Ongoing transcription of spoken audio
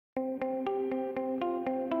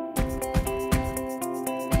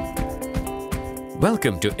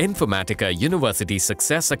Welcome to Informatica University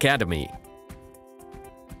Success Academy.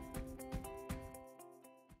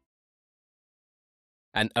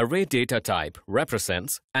 An array data type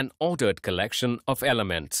represents an ordered collection of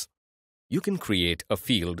elements. You can create a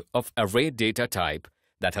field of array data type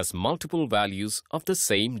that has multiple values of the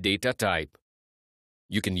same data type.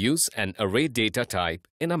 You can use an array data type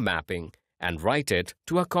in a mapping and write it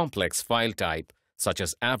to a complex file type such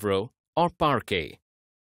as Avro or Parquet.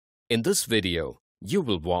 In this video, you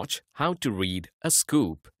will watch how to read a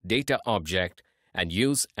SQOOP data object and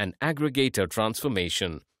use an aggregator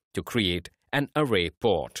transformation to create an array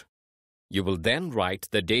port. You will then write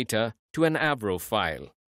the data to an Avro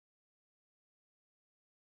file.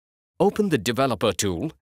 Open the Developer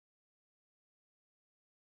tool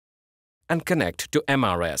and connect to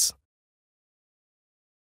MRS.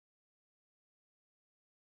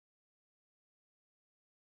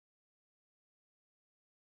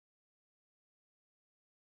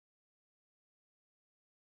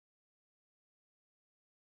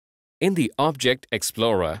 In the Object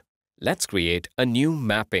Explorer, let's create a new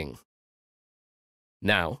mapping.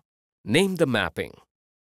 Now, name the mapping.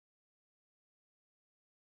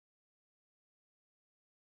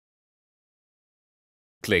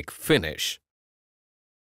 Click Finish.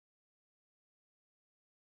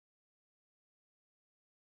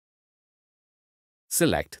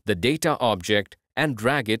 Select the data object and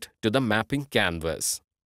drag it to the mapping canvas.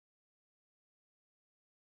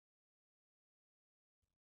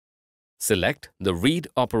 Select the read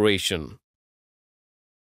operation.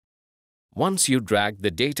 Once you drag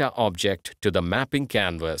the data object to the mapping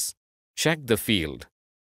canvas, check the field.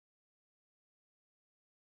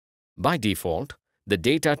 By default, the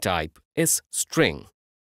data type is string.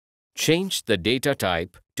 Change the data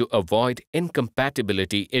type to avoid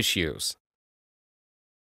incompatibility issues.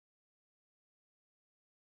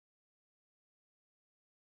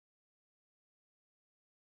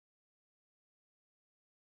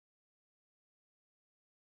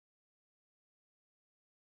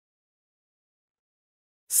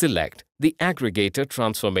 Select the Aggregator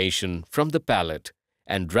transformation from the palette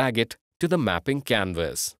and drag it to the mapping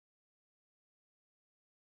canvas.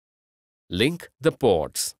 Link the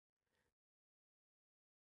ports.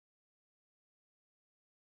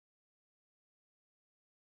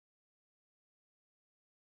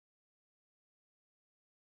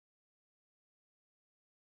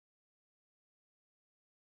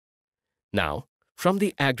 Now, from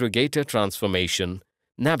the Aggregator transformation,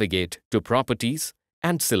 navigate to Properties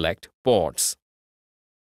and select Ports.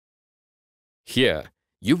 Here,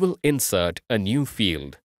 you will insert a new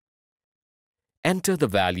field. Enter the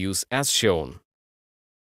values as shown.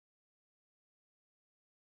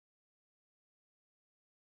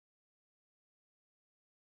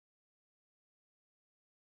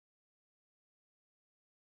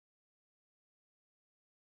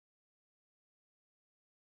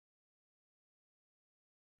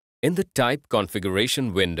 In the Type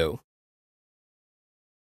Configuration window,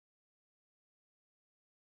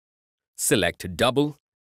 select Double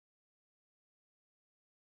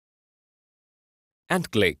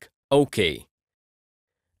and click OK.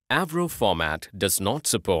 Avro format does not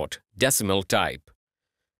support decimal type.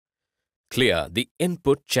 Clear the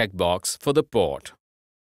Input checkbox for the port.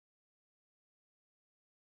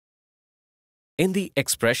 In the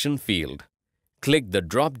Expression field, click the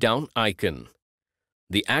drop-down icon.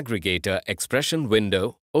 The Aggregator expression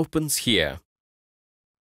window opens here.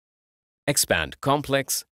 Expand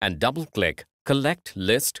Complex and double-click Collect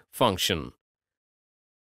List function.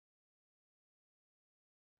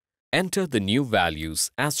 Enter the new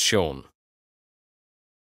values as shown.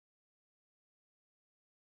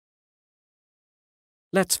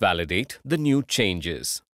 Let's validate the new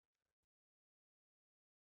changes.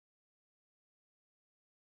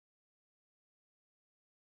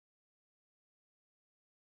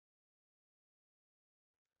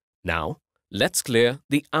 Now, let's clear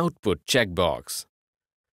the Output checkbox.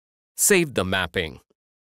 Save the mapping.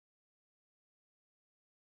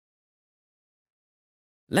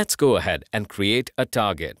 Let's go ahead and create a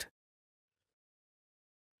target.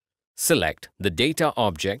 Select the data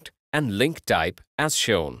object and link type as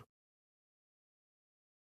shown.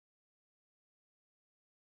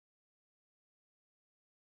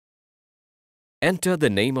 Enter the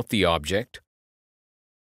name of the object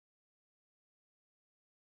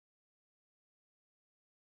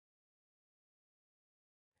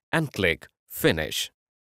and click Finish.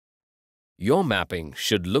 Your mapping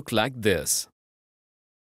should look like this.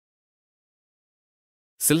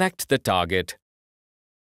 Select the target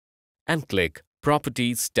and click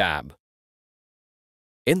Properties tab.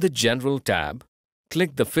 In the General tab,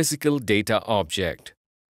 click the Physical Data Object.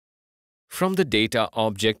 From the Data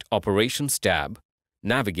Object Operations tab,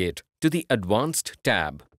 navigate to the Advanced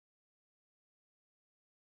tab.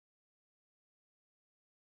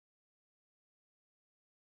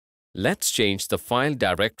 Let's change the file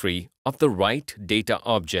directory of the right data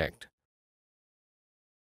object.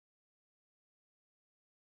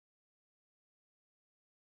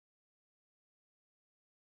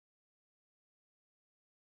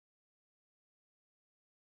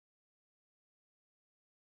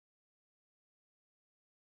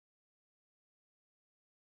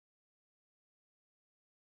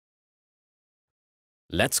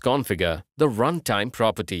 Let's configure the runtime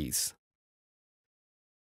properties.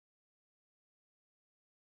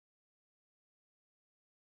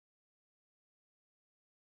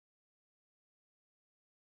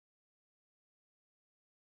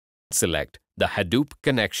 Select the Hadoop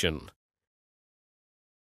connection.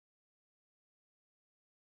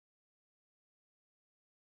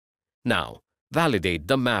 Now, validate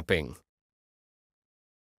the mapping.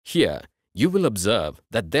 Here, you will observe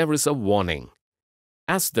that there is a warning.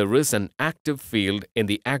 As there is an active field in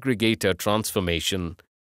the aggregator transformation,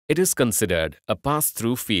 it is considered a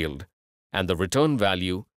pass-through field, and the return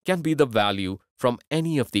value can be the value from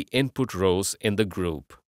any of the input rows in the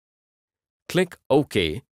group. Click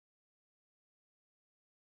OK.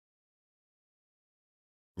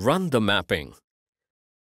 Run the mapping.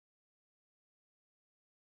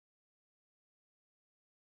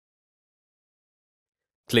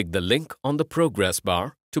 Click the link on the progress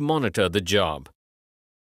bar to monitor the job.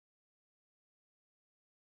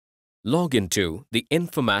 Log into the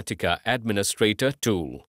Informatica Administrator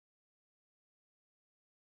tool.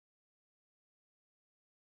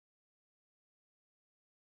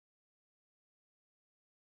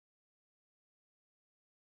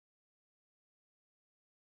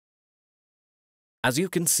 As you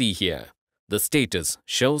can see here, the status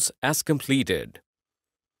shows as completed.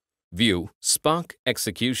 View Spark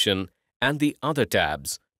Execution and the other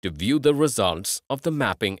tabs to view the results of the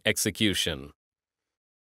mapping execution.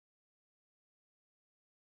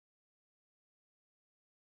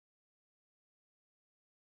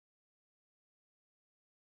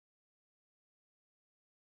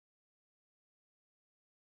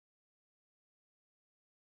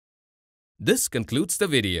 This concludes the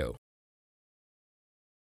video.